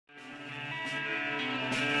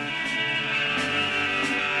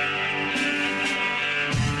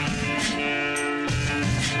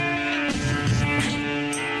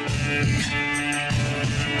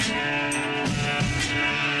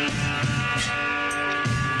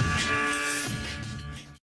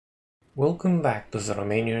Welcome back to the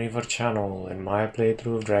Romanian Reaver channel and my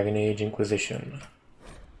playthrough of Dragon Age Inquisition.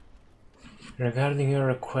 Regarding your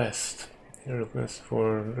request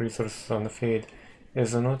for resources on the feed,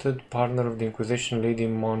 as a noted partner of the Inquisition, Lady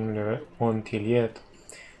Montiliet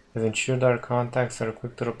has ensured our contacts are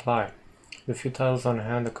quick to reply. The few tiles on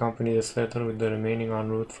hand accompany this letter with the remaining en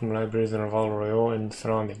route from libraries in Raval Royaux and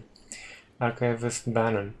surrounding. Archivist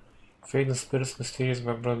Bannon. Fate and spirits mysterious,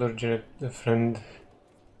 my brother friend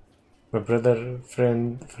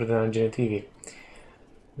Ferdinand Genetivi.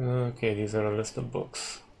 Okay, these are a list of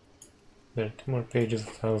books. There are 2 more pages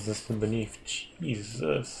of tiles listed beneath.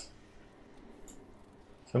 Jesus.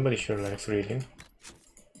 Somebody sure likes reading.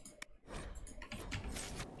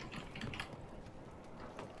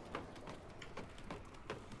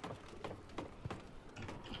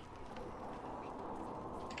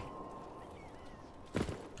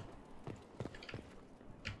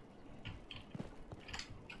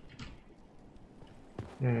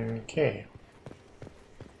 Okay.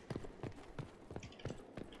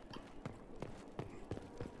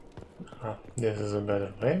 This is a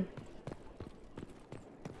better way.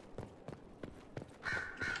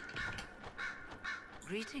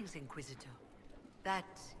 Greetings, Inquisitor. That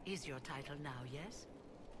is your title now, yes?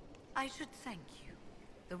 I should thank you.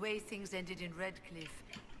 The way things ended in Redcliffe,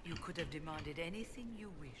 you could have demanded anything you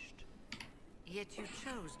wished. Yet you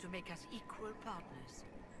chose to make us equal partners.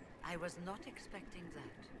 I was not expecting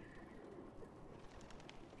that.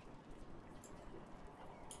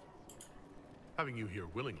 Having you here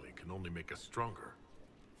willingly can only make us stronger.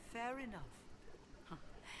 Fair enough.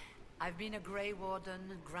 I've been a Grey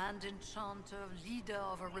Warden, Grand Enchanter, leader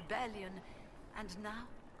of a rebellion, and now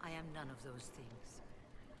I am none of those things.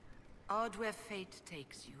 Odd where fate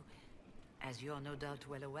takes you, as you're no doubt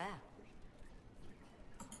well aware.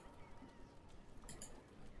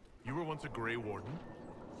 You were once a Grey Warden?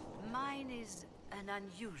 Mine is an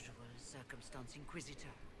unusual circumstance,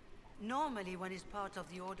 Inquisitor. Normally one is part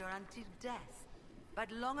of the Order until death. But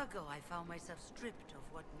long ago I found myself stripped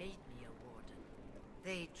of what made me a warden.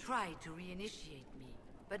 They tried to reinitiate me,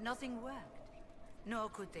 but nothing worked. Nor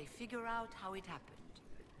could they figure out how it happened.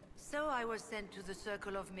 So I was sent to the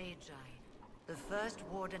Circle of Magi, the first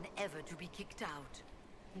warden ever to be kicked out.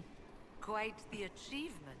 Quite the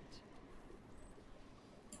achievement.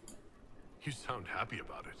 You sound happy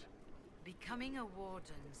about it. Becoming a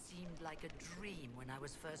warden seemed like a dream when I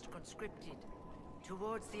was first conscripted.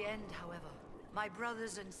 Towards the end, however, my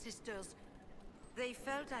brothers and sisters, they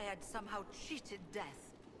felt I had somehow cheated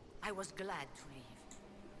death. I was glad to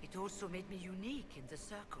leave. It also made me unique in the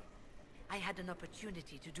Circle. I had an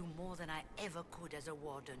opportunity to do more than I ever could as a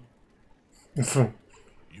warden.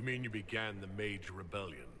 You mean you began the Mage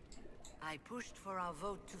Rebellion? I pushed for our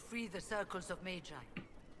vote to free the Circles of Magi.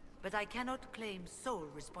 But I cannot claim sole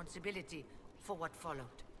responsibility for what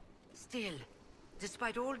followed. Still,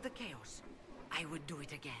 despite all the chaos, I would do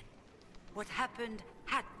it again. What happened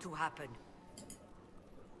had to happen.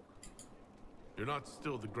 You're not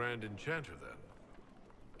still the Grand Enchanter, then?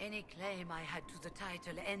 Any claim I had to the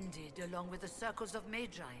title ended along with the Circles of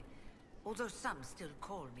Magi, although some still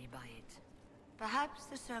call me by it. Perhaps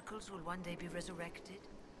the Circles will one day be resurrected.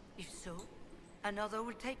 If so, another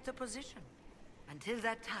will take the position. Until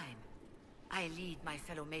that time, I lead my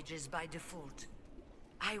fellow mages by default.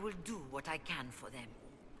 I will do what I can for them.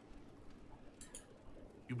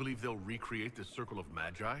 You believe they'll recreate the Circle of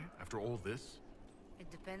Magi after all this? It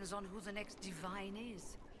depends on who the next divine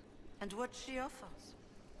is, and what she offers.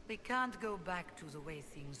 We can't go back to the way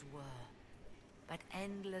things were. But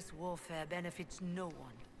endless warfare benefits no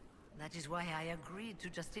one. That is why I agreed to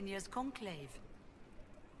Justinia's conclave.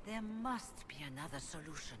 There must be another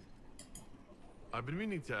solution. I've been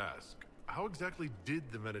meaning to ask, how exactly did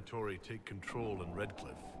the Venatori take control in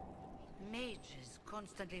Redcliffe? Mages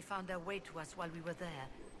constantly found their way to us while we were there.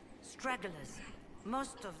 Stragglers,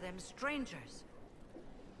 most of them strangers.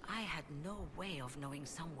 I had no way of knowing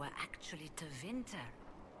some were actually Tevinter.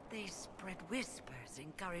 They spread whispers,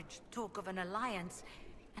 encouraged talk of an alliance,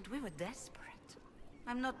 and we were desperate.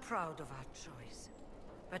 I'm not proud of our choice,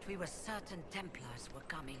 but we were certain Templars were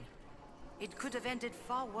coming. It could have ended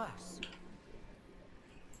far worse.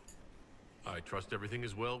 I trust everything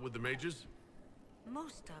is well with the mages?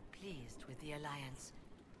 Most are pleased with the alliance,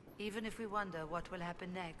 even if we wonder what will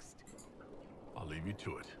happen next. I'll leave you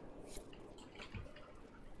to it.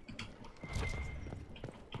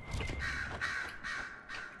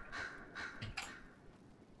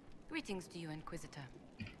 Greetings to you, Inquisitor.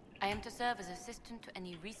 I am to serve as assistant to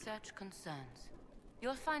any research concerns.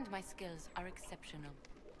 You'll find my skills are exceptional.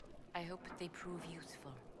 I hope they prove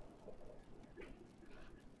useful.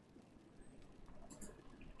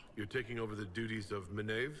 You're taking over the duties of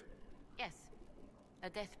Meneve? Yes. Her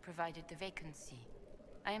death provided the vacancy.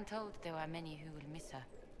 I am told there are many who will miss her.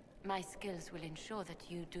 My skills will ensure that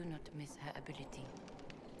you do not miss her ability.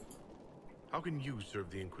 How can you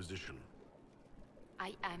serve the Inquisition?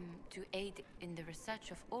 I am to aid in the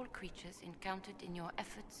research of all creatures encountered in your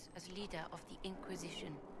efforts as leader of the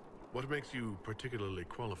Inquisition. What makes you particularly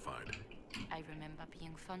qualified? I remember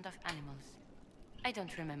being fond of animals. I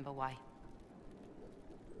don't remember why.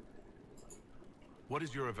 What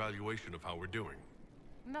is your evaluation of how we're doing?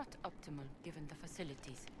 Not optimal, given the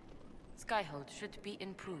facilities. Skyhold should be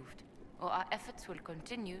improved, or our efforts will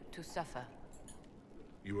continue to suffer.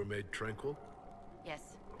 You were made tranquil?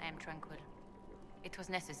 Yes, I am tranquil. It was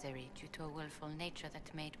necessary due to a willful nature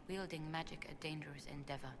that made wielding magic a dangerous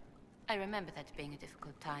endeavor. I remember that being a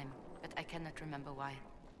difficult time, but I cannot remember why.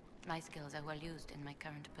 My skills are well used in my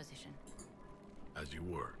current position. As you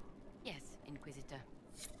were. Yes, Inquisitor.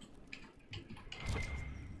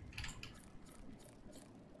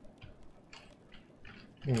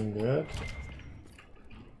 Good.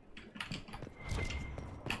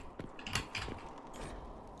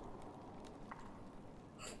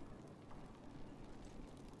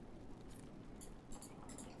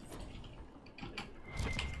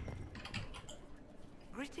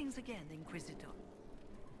 Greetings again, Inquisitor.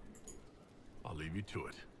 I'll leave you to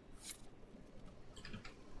it.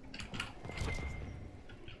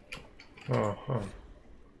 Uh-huh.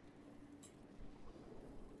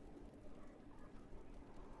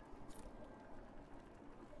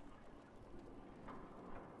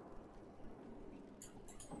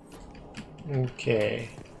 Okay.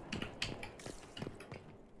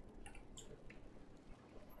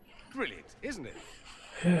 Brilliant, isn't it?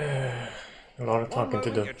 A lot of One talking to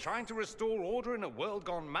moment do. you're trying to restore order in a world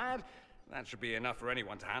gone mad. That should be enough for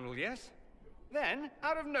anyone to handle, yes? Then,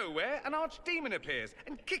 out of nowhere, an archdemon appears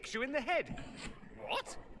and kicks you in the head.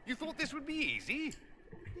 What? You thought this would be easy?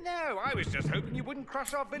 No, I was just hoping you wouldn't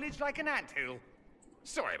crush our village like an anthill.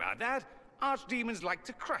 Sorry about that. Archdemons like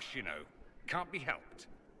to crush, you know. Can't be helped.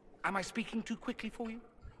 Am I speaking too quickly for you?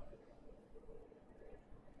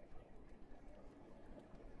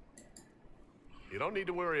 You don't need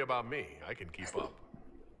to worry about me. I can keep up.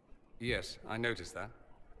 Yes, I noticed that.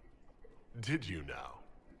 Did you now?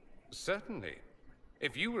 Certainly.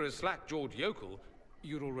 If you were a slack-jawed yokel,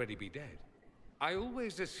 you'd already be dead. I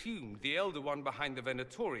always assumed the Elder One behind the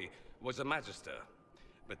Venatori was a Magister.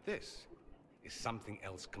 But this is something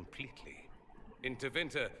else completely. In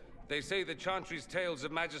Tevinter, they say the Chantry's tales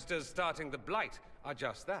of Magisters starting the Blight are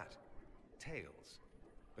just that. Tales.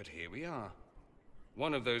 But here we are.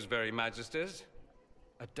 One of those very Magisters.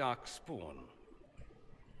 A dark spawn.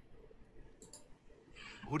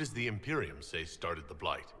 Who does the Imperium say started the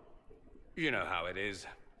Blight? You know how it is.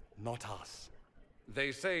 Not us.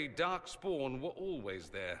 They say Darkspawn were always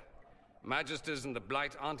there. Magisters and the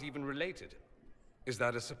Blight aren't even related. Is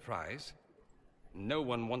that a surprise? No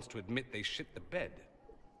one wants to admit they shit the bed.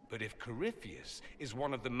 But if Corypheus is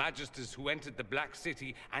one of the Magisters who entered the Black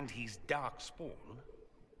City and he's Darkspawn,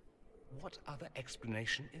 what other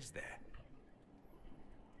explanation is there?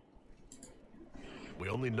 We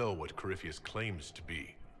only know what Corypheus claims to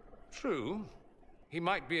be. True. He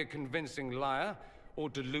might be a convincing liar, or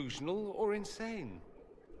delusional, or insane.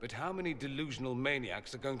 But how many delusional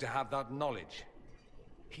maniacs are going to have that knowledge?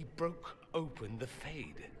 He broke open the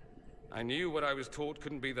Fade. I knew what I was taught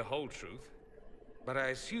couldn't be the whole truth, but I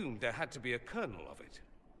assumed there had to be a kernel of it,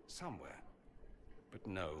 somewhere. But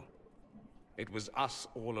no. It was us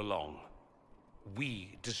all along.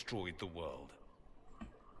 We destroyed the world.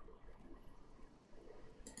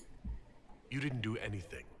 You didn't do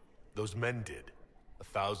anything. Those men did.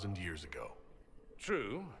 1,000 years ago.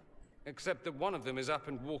 True, except that one of them is up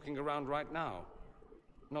and walking around right now.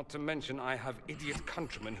 Not to mention I have idiot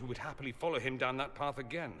countrymen who would happily follow him down that path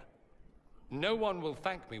again. No one will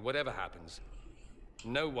thank me whatever happens.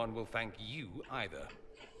 No one will thank you either.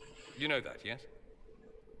 You know that, yes?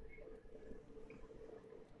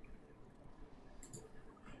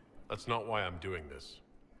 That's not why I'm doing this.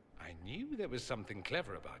 I knew there was something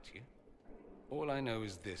clever about you. All I know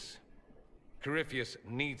is this. Corypheus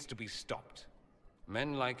needs to be stopped.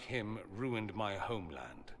 Men like him ruined my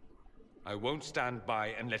homeland. I won't stand by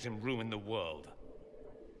and let him ruin the world.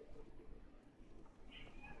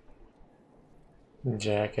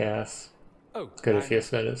 Jackass. Oh, Corypheus,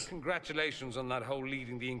 that is. congratulations on that whole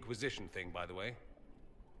leading the Inquisition thing, by the way.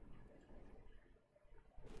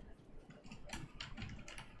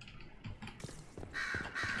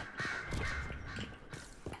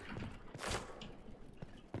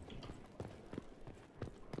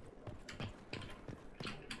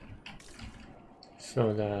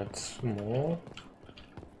 So that's more.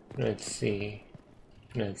 Let's see.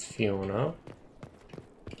 That's Fiona.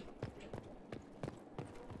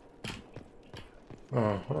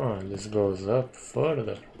 This goes up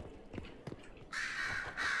further.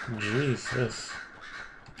 Jesus.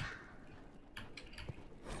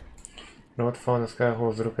 Not found a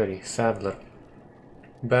Skyhole's rookery. Saddler.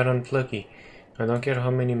 Baron Plucky. I don't care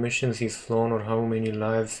how many missions he's flown or how many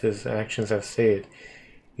lives his actions have saved.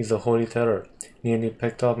 He's a holy terror. Nearly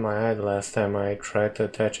picked out my eye the last time I tried to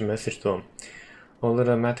attach a message to him. All the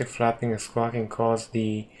dramatic flapping and squawking caused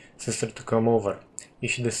the sister to come over. You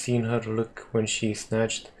should have seen her look when she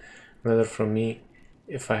snatched the letter from me.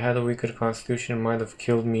 If I had a weaker constitution, it might have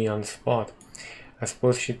killed me on the spot. I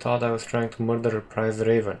suppose she thought I was trying to murder her prized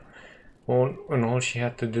raven. All she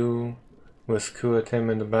had to do was coo at him,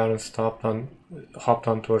 and the Baron hopped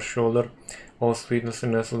onto her shoulder, all sweetness,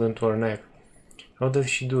 and nestled into her neck. How does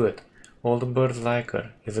she do it? All the birds like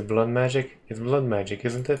her. Is it blood magic? It's blood magic,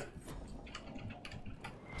 isn't it?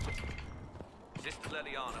 Sister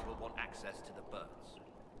Leliana will want access to the birds.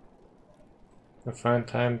 A fine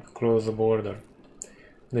time to close the border.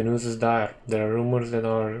 The news is dire. There are rumors that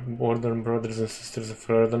our border brothers and sisters of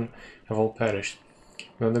Ferelden have all perished.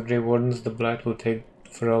 When the Grey Wardens, the Blight, will take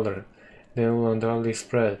Ferelden. Then it will undoubtedly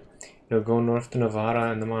spread. It will go north to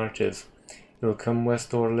Navarra and the Marches. It will come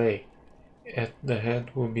west to Orlais. At the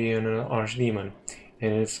head will be an archdemon,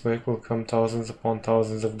 and in its wake will come thousands upon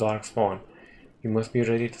thousands of darkspawn. You must be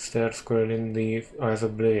ready to stare squarely in the eyes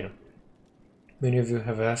of Blair. Many of you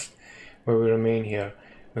have asked why we remain here,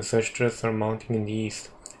 when such threats are mounting in the east.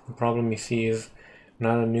 The problem, you see, is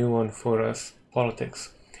not a new one for us: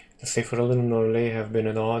 politics. To say Ferelden and Orlais have been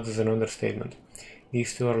at odds is an understatement.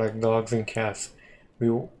 These two are like dogs and cats. We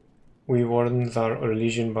wardens are a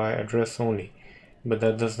religion by address only, but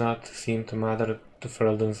that does not seem to matter to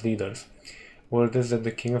Ferelden's leaders. Word is that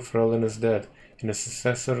the king of Ferelden is dead, and his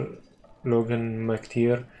successor, Logan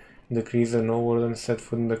MacTier, decrees that no warden set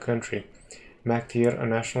foot in the country. MacTier, a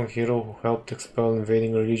national hero who helped expel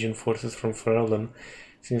invading Legion forces from Ferelden,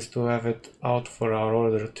 seems to have it out for our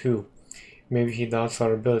order too. Maybe he doubts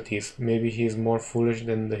our abilities. Maybe he is more foolish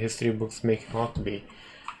than the history books make him out to be.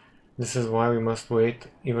 This is why we must wait,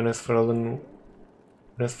 even as Ferelden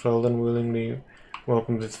willingly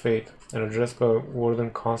welcomes its fate. An address by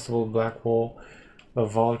Warden Constable Blackwall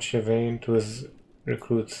of Val Chevain to his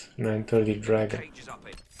recruits, 930 Dragon.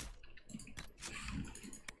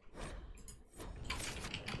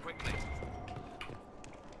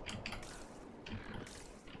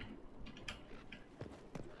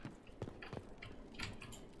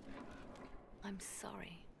 I'm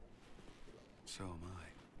sorry. So am I.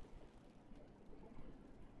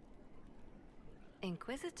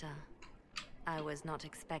 Inquisitor, I was not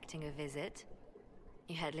expecting a visit.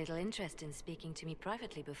 You had little interest in speaking to me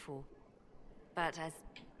privately before. But as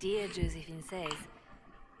dear Josephine says,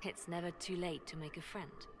 it's never too late to make a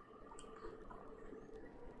friend.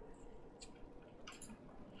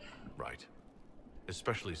 Right.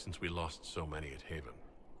 Especially since we lost so many at Haven.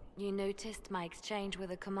 You noticed my exchange with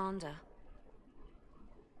the commander.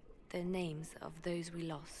 The names of those we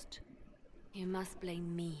lost. You must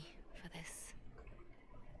blame me for this.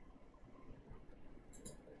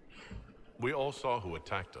 We all saw who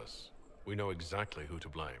attacked us. We know exactly who to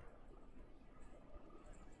blame.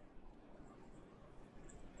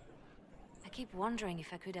 I keep wondering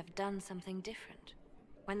if I could have done something different.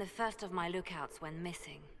 When the first of my lookouts went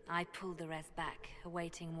missing, I pulled the rest back,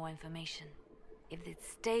 awaiting more information. If they'd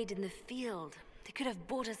stayed in the field, they could have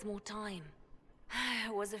bought us more time. I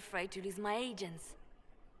was afraid to lose my agents.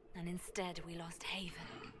 And instead, we lost Haven.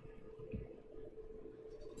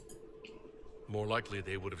 More likely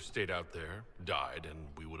they would have stayed out there, died, and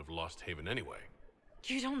we would have lost Haven anyway.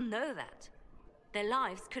 You don't know that. Their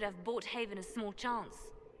lives could have bought Haven a small chance.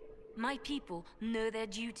 My people know their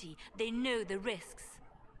duty. They know the risks.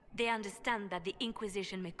 They understand that the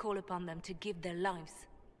Inquisition may call upon them to give their lives.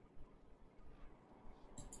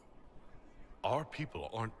 Our people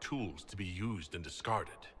aren't tools to be used and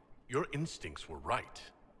discarded. Your instincts were right.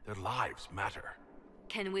 Their lives matter.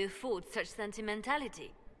 Can we afford such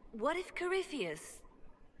sentimentality? What if Corypheus...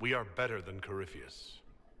 We are better than Corypheus.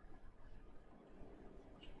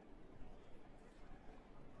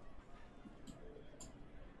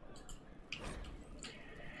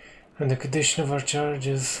 On the condition of your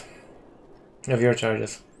charges, dear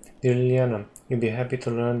Liliana, you'll be happy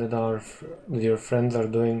to learn that your friends are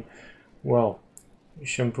doing well.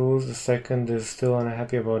 Shampoos II is still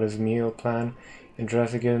unhappy about his meal plan and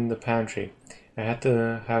dressing it in the pantry. I had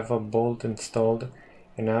to have a bolt installed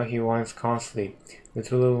and now he whines constantly. The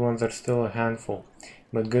two little ones are still a handful.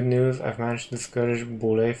 But good news, I've managed to discourage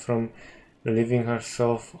Boule from relieving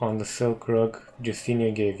herself on the silk rug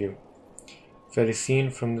Justinia gave you. Felicine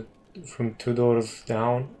from 2 doors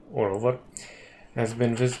down, or over, has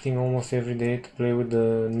been visiting almost every day to play with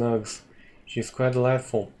the nugs. She's quite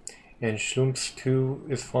delightful, and Schlumps too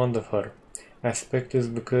is fond of her. I suspect it's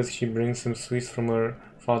because she brings him sweets from her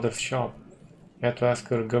father's shop. I had to ask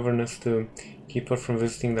her governess to keep her from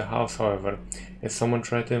visiting the house, however, as someone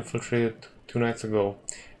tried to infiltrate it 2 nights ago,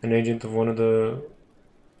 an agent of one of the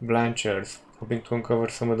Blanchards, hoping to uncover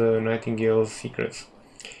some of the Nightingale's secrets.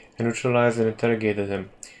 I neutralized and interrogated him.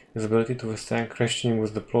 His ability to withstand questioning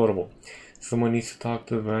was deplorable. Someone needs to talk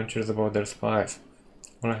to the Blanchards about their spies.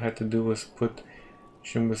 All I had to do was put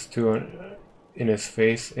Shimbus 2 in his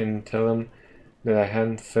face and tell him that I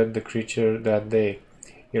hadn't fed the creature that day.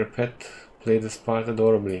 Your pet played his part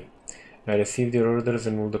adorably. I received your orders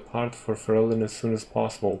and will depart for Ferelden as soon as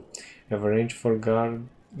possible. I have arranged for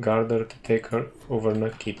Garder to take her over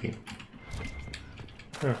nut keeping.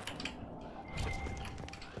 Huh.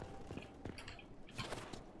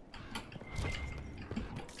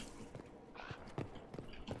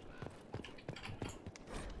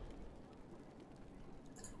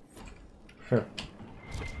 Huh.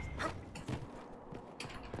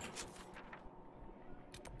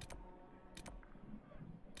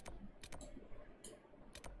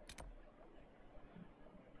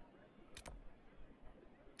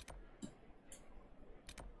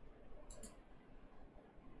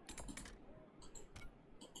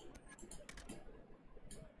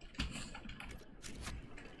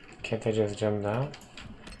 Can't I just jump down?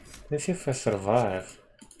 Let's see if I survive.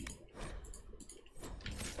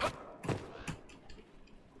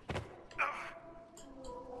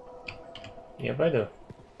 Yep, I do.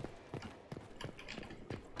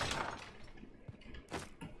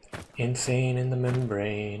 Insane in the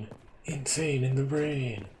membrane. Insane in the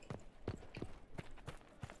brain.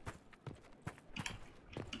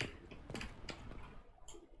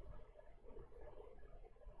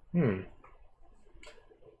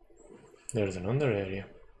 There's another area.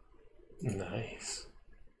 Nice.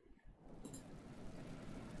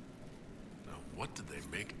 Now, what did they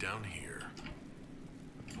make down here?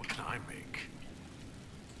 What can I make?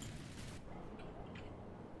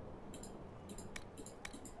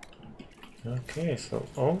 Okay, so,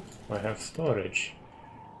 oh, I have storage.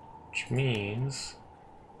 Which means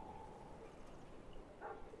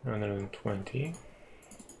 120.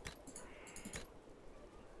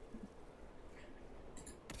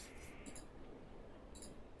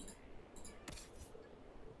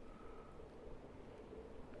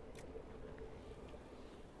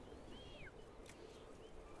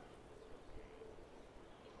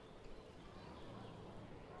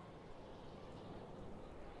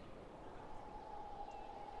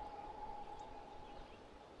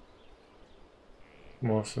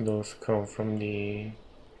 Most of those come from the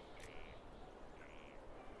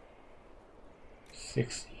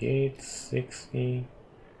 68, 60.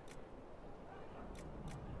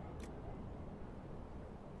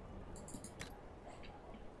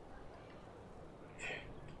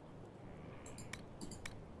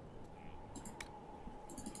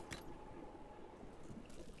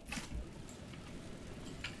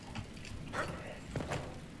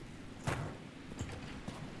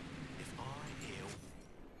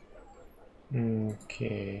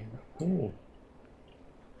 Okay. Ooh.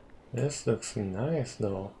 This looks nice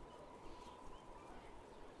though.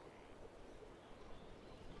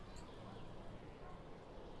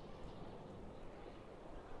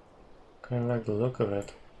 Kinda like the look of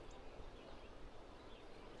it.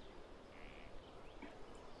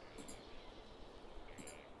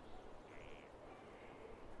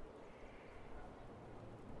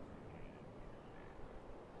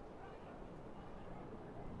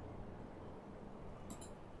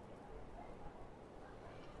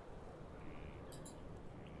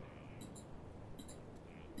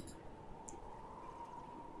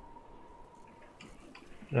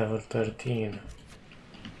 Level 13.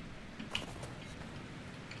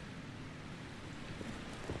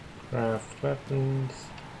 Craft weapons.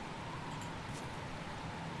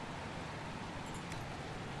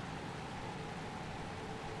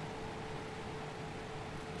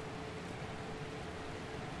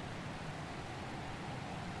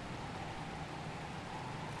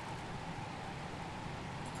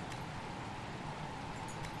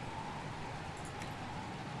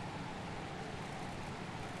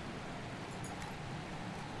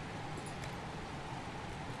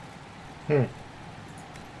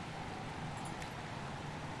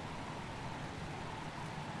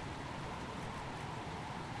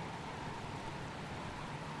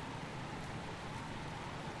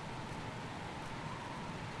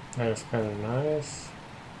 That's kind of nice.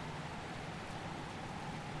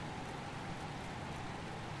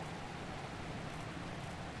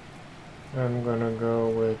 I'm gonna go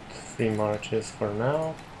with 3 marches for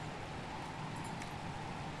now.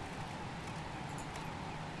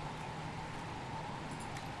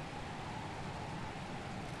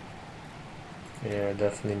 Yeah,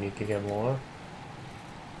 definitely need to get more.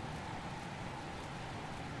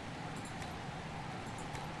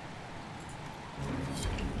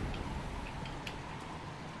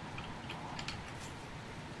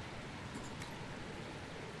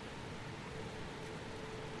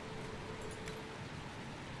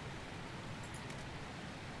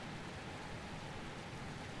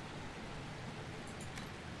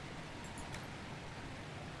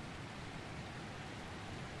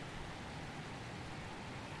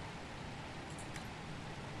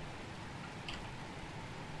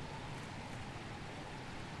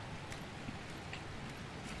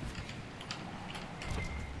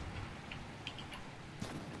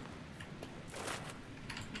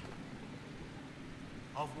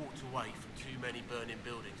 I've walked away from too many burning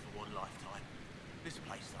buildings for one lifetime. This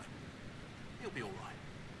place, though, it'll be alright.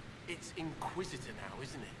 It's Inquisitor now,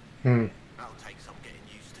 isn't it? That'll take some getting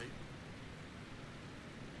used to.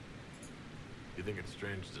 You think it's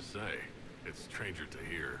strange to say? It's stranger to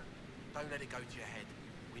hear. Don't let it go to your head.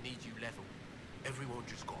 We need you level. Everyone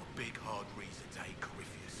just got a big, hard reason to hate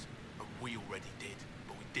Corypheus. And we already did,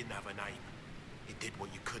 but we didn't have a name. You did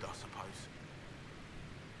what you could, I suppose.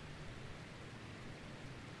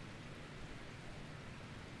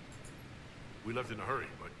 We left in a hurry,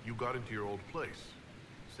 but you got into your old place.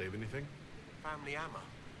 Save anything? Family hammer.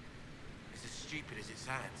 It's as stupid as it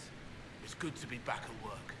sounds. It's good to be back at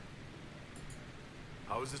work.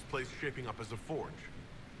 How is this place shaping up as a forge?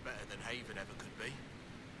 Better than Haven ever could be.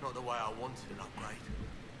 Not the way I wanted an upgrade.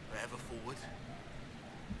 But ever forward.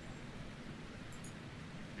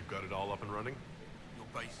 You've got it all up and running? Your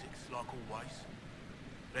basics, like always.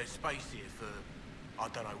 There's space here for I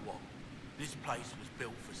don't know what. This place was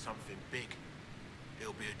built for something big.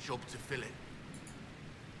 It'll be a job to fill it.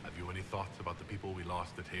 Have you any thoughts about the people we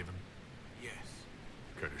lost at Haven? Yes.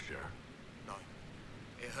 Care to share? No.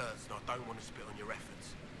 It hurts and I don't want to spit on your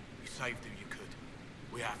efforts. You saved who you could.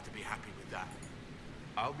 We have to be happy with that.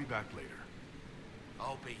 I'll be back later.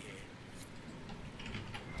 I'll be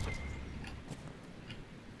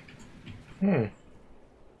here.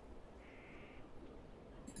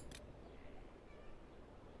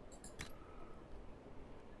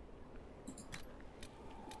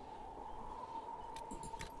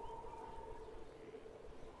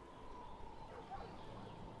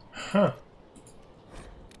 Huh.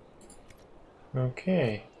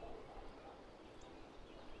 Okay.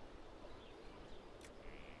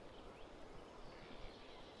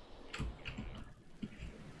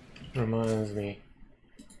 Reminds me.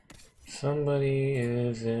 Somebody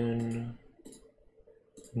is in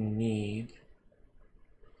need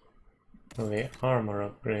of a armor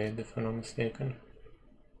upgrade, if I'm not mistaken.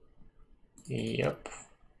 Yep.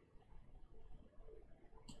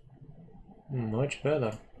 Much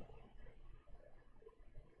better.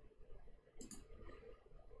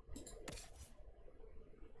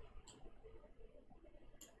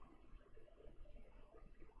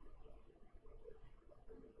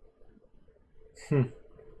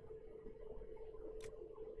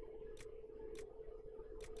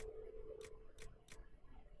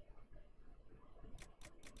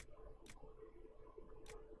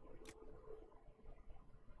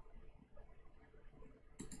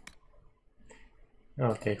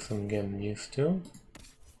 I'll take some getting used to.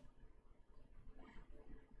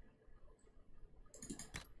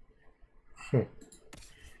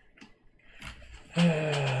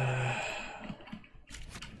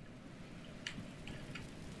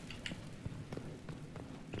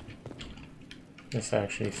 Let's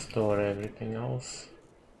actually store everything else.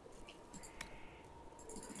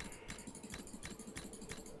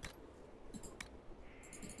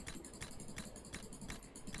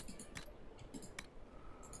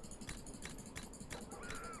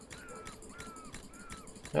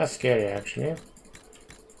 That's scary, actually.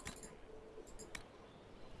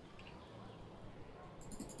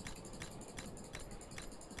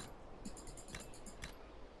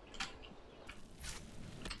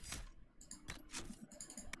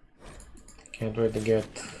 Can't wait to get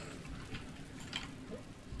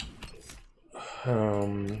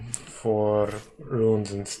for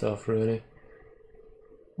runes and stuff, really.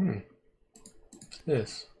 What's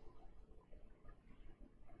this?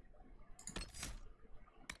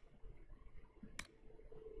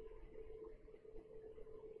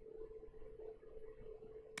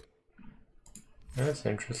 That's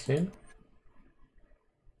interesting.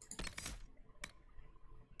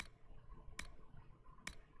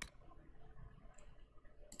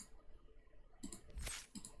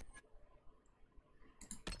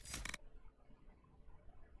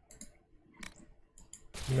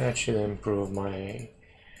 That should improve my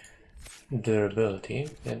durability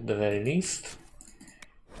at the very least.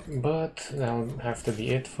 But that'll have to be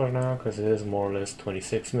it for now, because it is more or less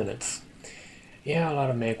 26 minutes. Yeah, a lot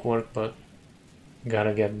of make work, but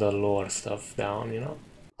gotta get the lore stuff down, you know?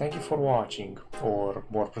 Thank you for watching, or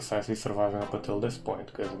more precisely surviving up until this point,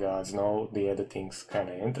 because guys know the editing's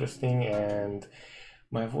kinda interesting and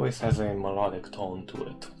my voice has a melodic tone to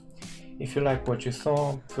it. If you like what you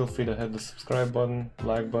saw, feel free to hit the subscribe button,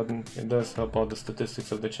 like button. It does help out the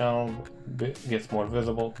statistics of the channel, gets more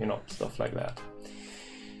visible, you know, stuff like that.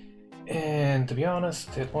 And to be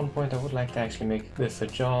honest, at one point I would like to actually make this a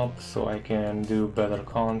job so I can do better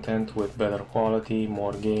content with better quality,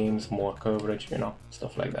 more games, more coverage, you know,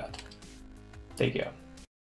 stuff like that. Take care.